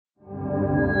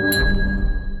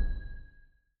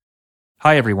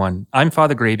Hi, everyone. I'm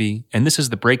Father Graby, and this is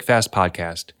the Breakfast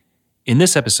Podcast. In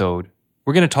this episode,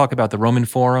 we're going to talk about the Roman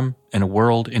Forum and a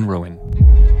world in ruin.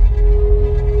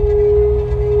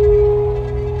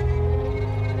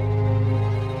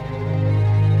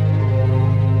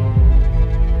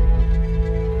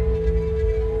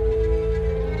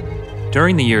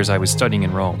 During the years I was studying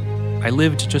in Rome, I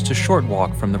lived just a short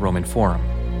walk from the Roman Forum.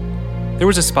 There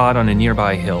was a spot on a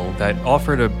nearby hill that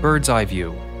offered a bird's eye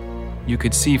view. You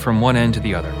could see from one end to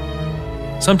the other.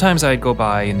 Sometimes I'd go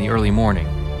by in the early morning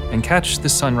and catch the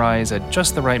sunrise at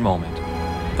just the right moment.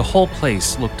 The whole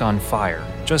place looked on fire,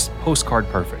 just postcard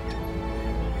perfect.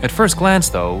 At first glance,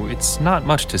 though, it's not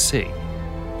much to see.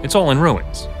 It's all in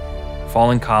ruins.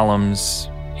 Fallen columns,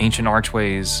 ancient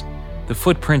archways, the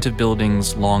footprint of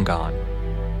buildings long gone.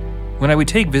 When I would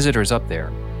take visitors up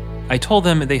there, I told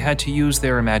them they had to use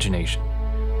their imagination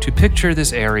to picture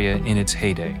this area in its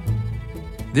heyday.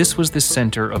 This was the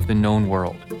center of the known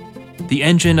world, the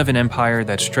engine of an empire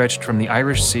that stretched from the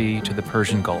Irish Sea to the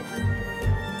Persian Gulf.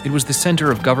 It was the center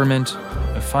of government,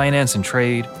 of finance and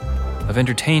trade, of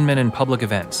entertainment and public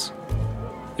events.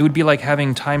 It would be like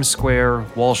having Times Square,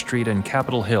 Wall Street, and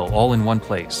Capitol Hill all in one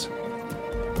place.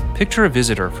 Picture a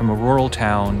visitor from a rural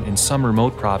town in some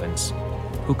remote province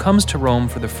who comes to Rome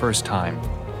for the first time.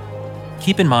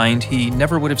 Keep in mind, he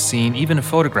never would have seen even a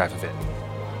photograph of it.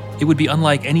 It would be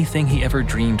unlike anything he ever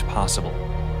dreamed possible.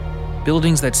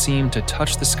 Buildings that seemed to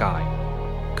touch the sky,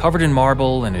 covered in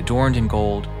marble and adorned in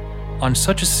gold, on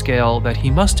such a scale that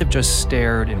he must have just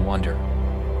stared in wonder.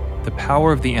 The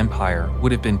power of the empire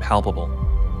would have been palpable.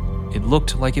 It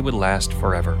looked like it would last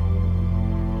forever.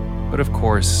 But of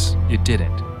course, it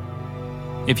didn't.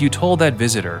 If you told that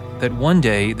visitor that one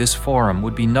day this forum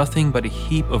would be nothing but a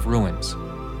heap of ruins,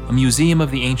 a museum of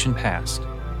the ancient past,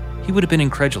 he would have been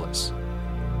incredulous.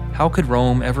 How could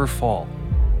Rome ever fall?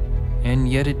 And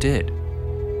yet it did.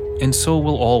 And so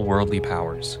will all worldly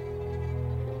powers.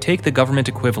 Take the government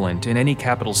equivalent in any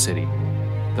capital city,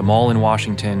 the Mall in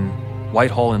Washington,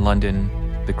 Whitehall in London,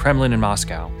 the Kremlin in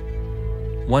Moscow.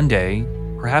 One day,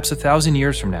 perhaps 1,000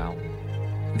 years from now,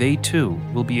 they too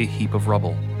will be a heap of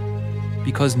rubble,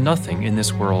 because nothing in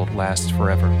this world lasts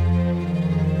forever.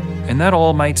 And that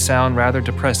all might sound rather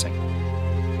depressing,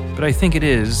 but I think it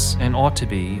is, and ought to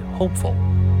be, hopeful.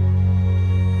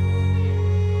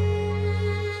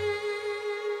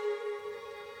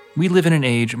 We live in an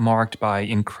age marked by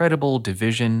incredible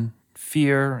division,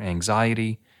 fear,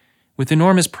 anxiety, with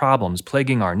enormous problems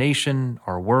plaguing our nation,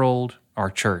 our world, our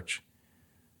church.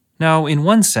 Now, in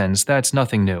one sense, that's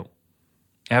nothing new.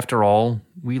 After all,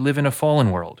 we live in a fallen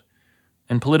world,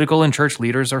 and political and church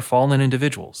leaders are fallen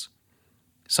individuals.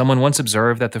 Someone once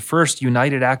observed that the first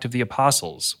united act of the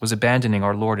apostles was abandoning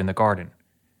our Lord in the garden.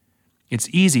 It's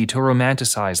easy to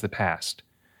romanticize the past,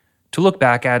 to look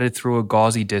back at it through a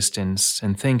gauzy distance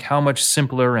and think how much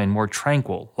simpler and more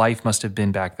tranquil life must have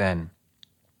been back then.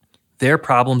 Their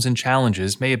problems and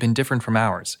challenges may have been different from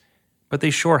ours, but they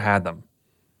sure had them.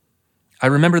 I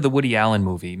remember the Woody Allen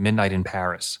movie, Midnight in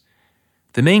Paris.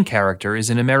 The main character is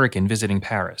an American visiting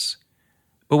Paris.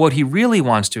 But what he really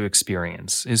wants to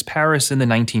experience is Paris in the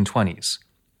 1920s,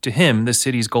 to him the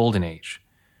city's golden age.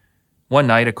 One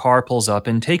night a car pulls up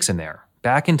and takes him there,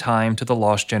 back in time to the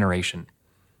lost generation.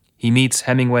 He meets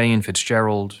Hemingway and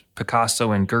Fitzgerald, Picasso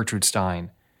and Gertrude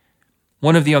Stein.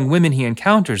 One of the young women he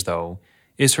encounters, though,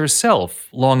 is herself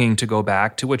longing to go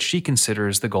back to what she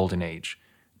considers the golden age,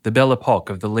 the Belle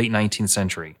Epoque of the late 19th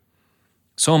century.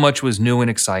 So much was new and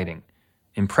exciting.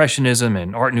 Impressionism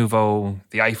and Art Nouveau,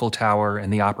 the Eiffel Tower,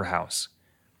 and the Opera House.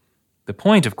 The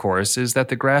point, of course, is that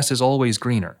the grass is always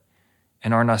greener,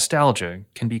 and our nostalgia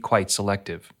can be quite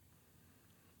selective.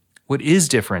 What is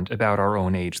different about our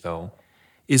own age, though,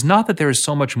 is not that there is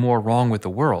so much more wrong with the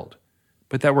world,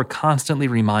 but that we're constantly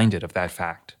reminded of that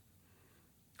fact.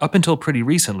 Up until pretty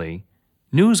recently,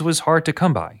 news was hard to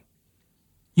come by.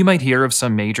 You might hear of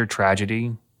some major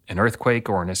tragedy, an earthquake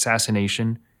or an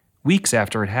assassination, weeks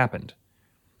after it happened.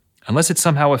 Unless it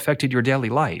somehow affected your daily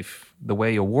life, the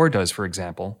way a war does, for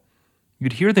example,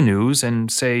 you'd hear the news and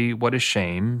say, "What a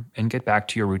shame," and get back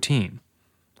to your routine.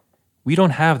 We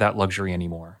don't have that luxury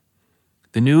anymore.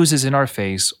 The news is in our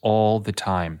face all the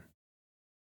time.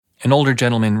 An older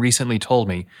gentleman recently told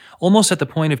me, almost at the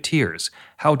point of tears,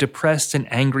 how depressed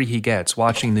and angry he gets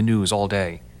watching the news all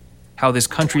day. How this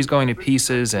country's going to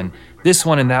pieces, and this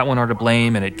one and that one are to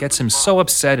blame, and it gets him so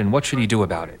upset, and what should he do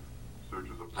about it?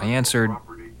 I answered,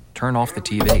 "Turn off the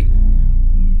TV."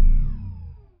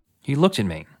 He looked at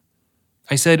me.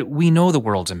 I said, "We know the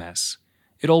world's a mess.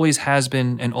 It always has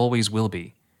been and always will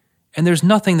be. And there's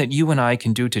nothing that you and I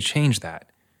can do to change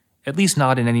that, at least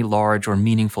not in any large or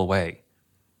meaningful way.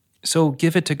 So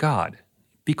give it to God,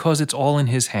 because it's all in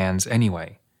His hands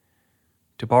anyway.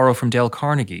 To borrow from Dale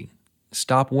Carnegie,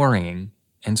 stop worrying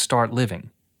and start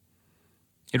living.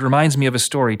 It reminds me of a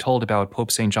story told about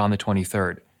Pope St. John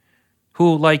XXIII,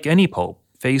 who, like any pope,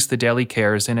 faced the daily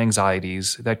cares and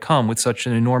anxieties that come with such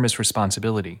an enormous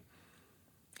responsibility.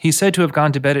 He's said to have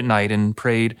gone to bed at night and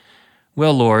prayed,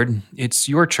 "Well, Lord, it's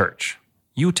your church.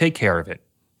 You take care of it.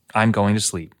 I'm going to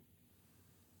sleep."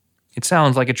 It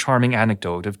sounds like a charming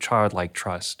anecdote of childlike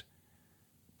trust,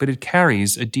 but it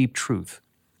carries a deep truth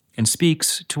and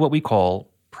speaks to what we call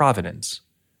providence.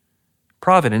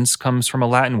 Providence comes from a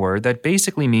Latin word that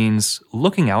basically means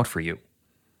looking out for you.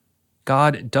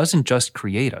 God doesn't just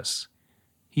create us.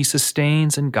 He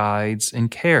sustains and guides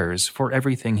and cares for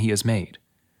everything He has made.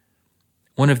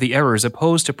 One of the errors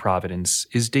opposed to providence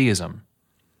is deism.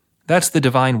 That's the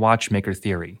divine watchmaker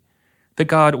theory, that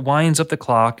God winds up the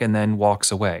clock and then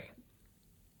walks away.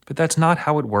 But that's not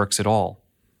how it works at all.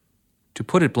 To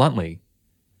put it bluntly,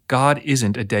 God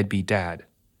isn't a deadbeat dad.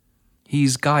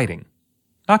 He's guiding,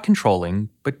 not controlling,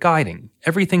 but guiding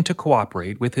everything to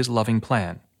cooperate with His loving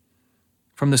plan.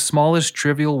 From the smallest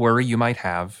trivial worry you might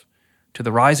have to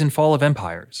the rise and fall of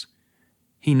empires,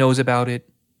 He knows about it,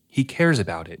 He cares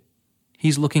about it,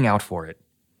 He's looking out for it.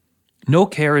 No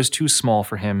care is too small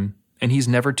for Him, and He's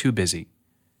never too busy.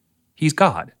 He's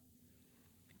God.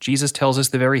 Jesus tells us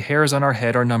the very hairs on our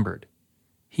head are numbered.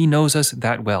 He knows us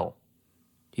that well.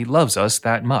 He loves us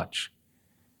that much.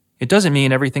 It doesn't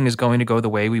mean everything is going to go the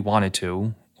way we want it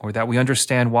to, or that we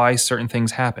understand why certain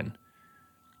things happen.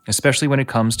 Especially when it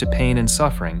comes to pain and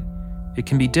suffering, it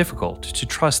can be difficult to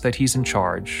trust that He's in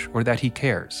charge or that He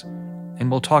cares, and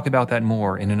we'll talk about that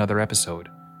more in another episode.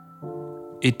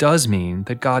 It does mean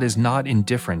that God is not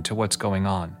indifferent to what's going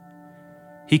on.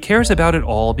 He cares about it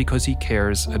all because He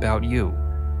cares about you.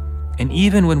 And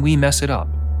even when we mess it up,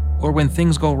 or when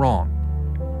things go wrong,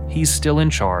 He's still in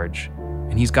charge,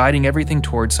 and He's guiding everything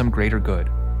towards some greater good.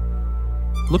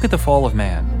 Look at the fall of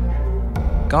man.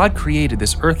 God created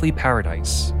this earthly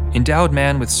paradise, endowed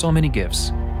man with so many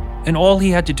gifts, and all he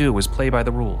had to do was play by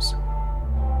the rules.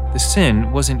 The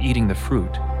sin wasn't eating the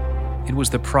fruit. It was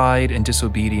the pride and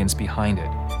disobedience behind it.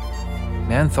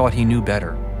 Man thought he knew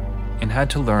better, and had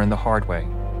to learn the hard way.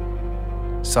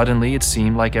 Suddenly, it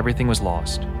seemed like everything was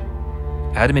lost.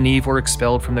 Adam and Eve were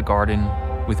expelled from the garden,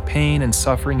 with pain and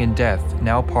suffering and death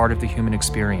now part of the human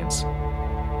experience.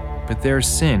 But their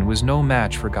sin was no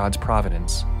match for God's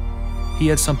providence. He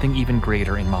had something even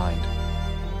greater in mind.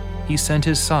 He sent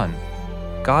His Son,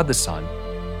 God the Son,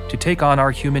 to take on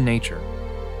our human nature,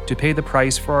 to pay the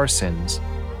price for our sins,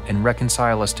 and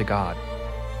reconcile us to God.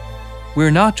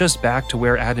 We're not just back to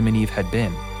where Adam and Eve had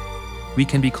been. We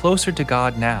can be closer to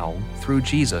God now, through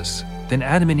Jesus, than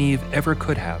Adam and Eve ever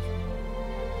could have.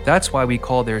 That's why we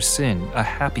call their sin a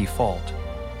happy fault.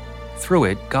 Through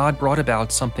it, God brought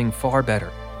about something far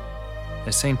better.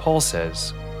 As St. Paul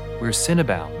says, where sin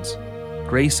abounds,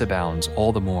 grace abounds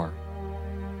all the more.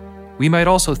 We might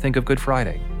also think of Good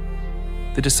Friday.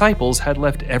 The disciples had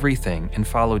left everything and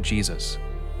followed Jesus.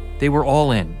 They were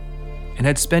all in, and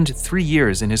had spent 3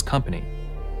 years in His company,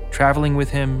 traveling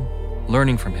with Him,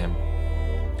 learning from Him,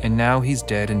 and now He's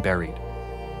dead and buried.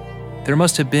 There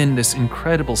must have been this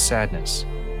incredible sadness,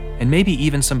 and maybe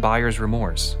even some buyer's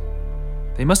remorse.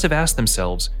 They must have asked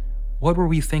themselves, what were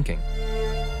we thinking?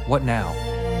 What now?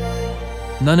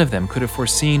 None of them could have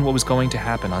foreseen what was going to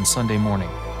happen on Sunday morning,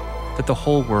 that the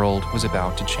whole world was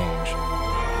about to change.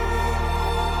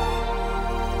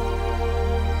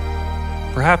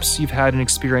 Perhaps you've had an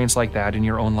experience like that in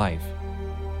your own life,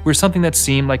 where something that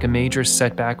seemed like a major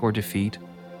setback or defeat,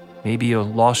 maybe a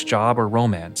lost job or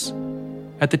romance.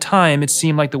 At the time, it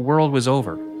seemed like the world was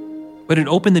over, but it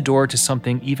opened the door to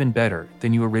something even better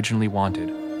than you originally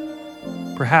wanted.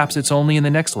 Perhaps it's only in the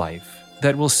next life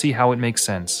that we'll see how it makes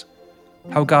sense,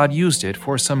 how God used it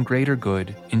for some greater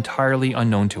good entirely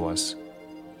unknown to us.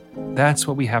 That's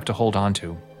what we have to hold on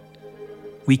to.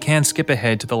 We can't skip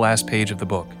ahead to the last page of the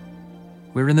book.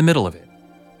 We're in the middle of it.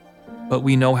 But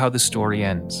we know how the story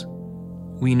ends.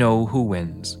 We know who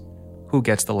wins, who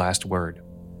gets the last word.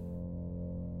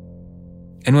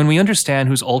 And when we understand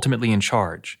who's ultimately in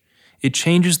charge, it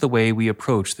changes the way we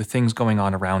approach the things going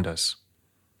on around us.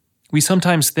 We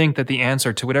sometimes think that the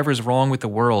answer to whatever's wrong with the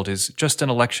world is just an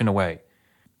election away.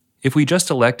 If we just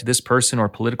elect this person or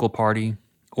political party,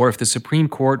 or if the Supreme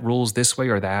Court rules this way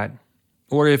or that,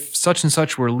 or if such and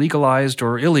such were legalized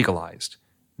or illegalized,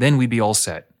 then we'd be all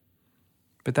set.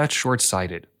 But that's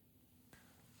short-sighted.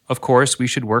 Of course, we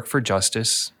should work for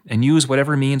justice and use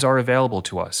whatever means are available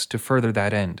to us to further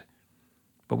that end.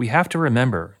 But we have to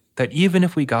remember that even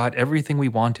if we got everything we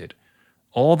wanted,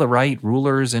 all the right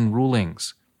rulers and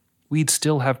rulings, we'd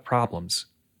still have problems,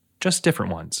 just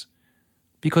different ones,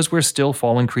 because we're still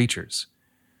fallen creatures.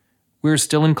 We're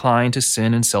still inclined to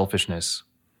sin and selfishness.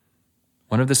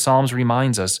 One of the Psalms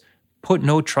reminds us, "Put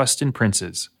no trust in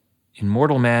princes, in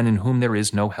mortal man in whom there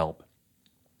is no help."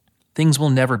 Things will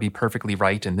never be perfectly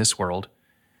right in this world.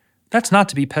 That's not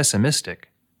to be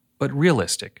pessimistic, but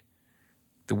realistic.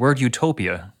 The word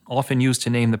utopia, often used to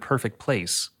name the perfect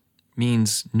place,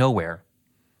 means nowhere.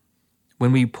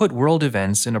 When we put world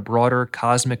events in a broader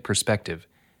cosmic perspective,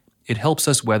 it helps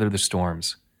us weather the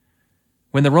storms.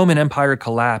 When the Roman Empire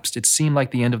collapsed, it seemed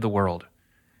like the end of the world.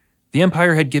 The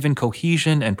empire had given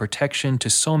cohesion and protection to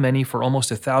so many for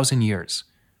almost 1,000 years.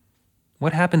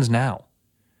 What happens now?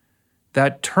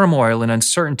 That turmoil and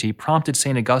uncertainty prompted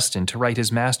St. Augustine to write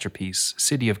his masterpiece,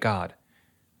 City of God.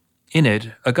 In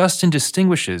it, Augustine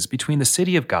distinguishes between the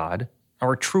city of God,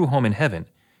 our true home in heaven,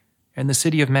 and the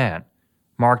city of man,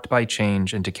 marked by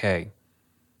change and decay.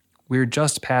 We're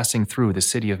just passing through the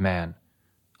city of man,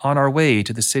 on our way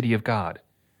to the city of God,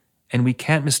 and we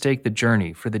can't mistake the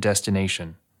journey for the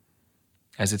destination.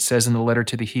 As it says in the letter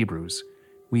to the Hebrews,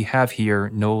 we have here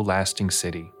no lasting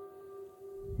city.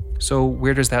 So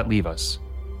where does that leave us?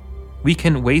 We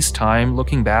can waste time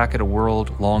looking back at a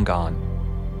world long gone.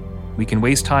 We can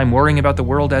waste time worrying about the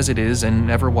world as it is and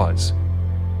never was.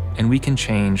 And we can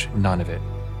change none of it.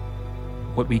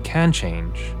 What we can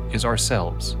change is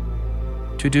ourselves.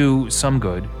 To do some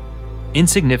good,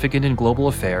 insignificant in global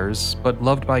affairs, but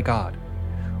loved by God,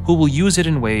 who will use it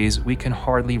in ways we can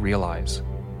hardly realize.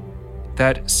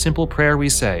 That simple prayer we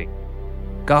say,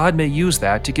 God may use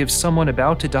that to give someone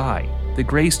about to die the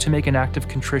grace to make an act of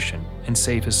contrition and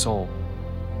save his soul.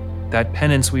 That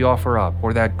penance we offer up,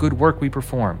 or that good work we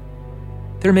perform.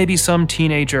 There may be some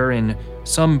teenager in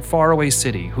some faraway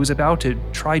city who's about to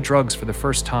try drugs for the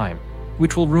first time,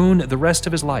 which will ruin the rest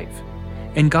of his life,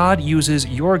 and God uses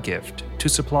your gift to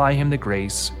supply him the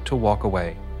grace to walk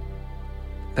away.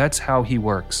 That's how he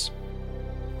works.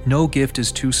 No gift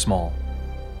is too small.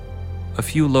 A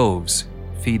few loaves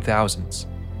feed thousands.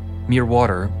 Mere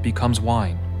water becomes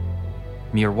wine.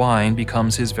 Mere wine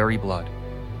becomes his very blood.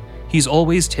 He's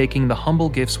always taking the humble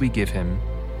gifts we give him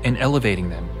and elevating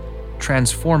them,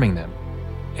 transforming them,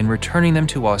 and returning them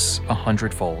to us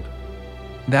 100-fold.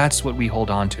 That's what we hold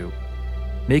on to,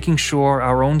 making sure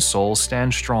our own soul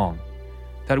stands strong,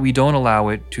 that we don't allow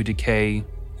it to decay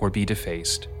or be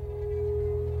defaced.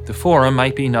 The Forum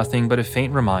might be nothing but a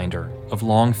faint reminder of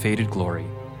long-faded glory,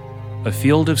 a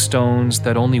field of stones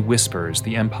that only whispers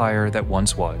the empire that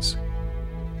once was.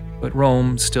 But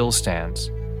Rome still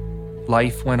stands.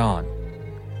 Life went on.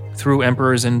 Through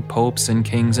emperors and popes and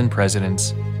kings and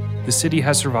presidents, the city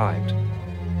has survived.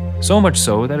 So much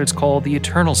so that it's called the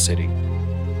Eternal City.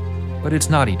 But it's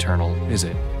not eternal, is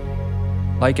it?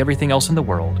 Like everything else in the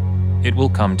world, it will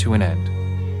come to an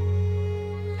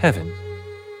end. Heaven.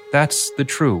 That's the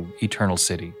true eternal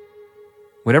city.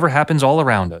 Whatever happens all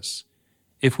around us,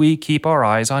 if we keep our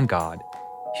eyes on God,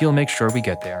 he'll make sure we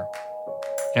get there.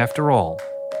 After all,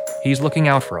 he's looking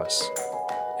out for us,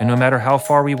 and no matter how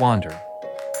far we wander,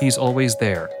 he's always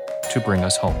there to bring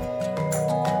us home.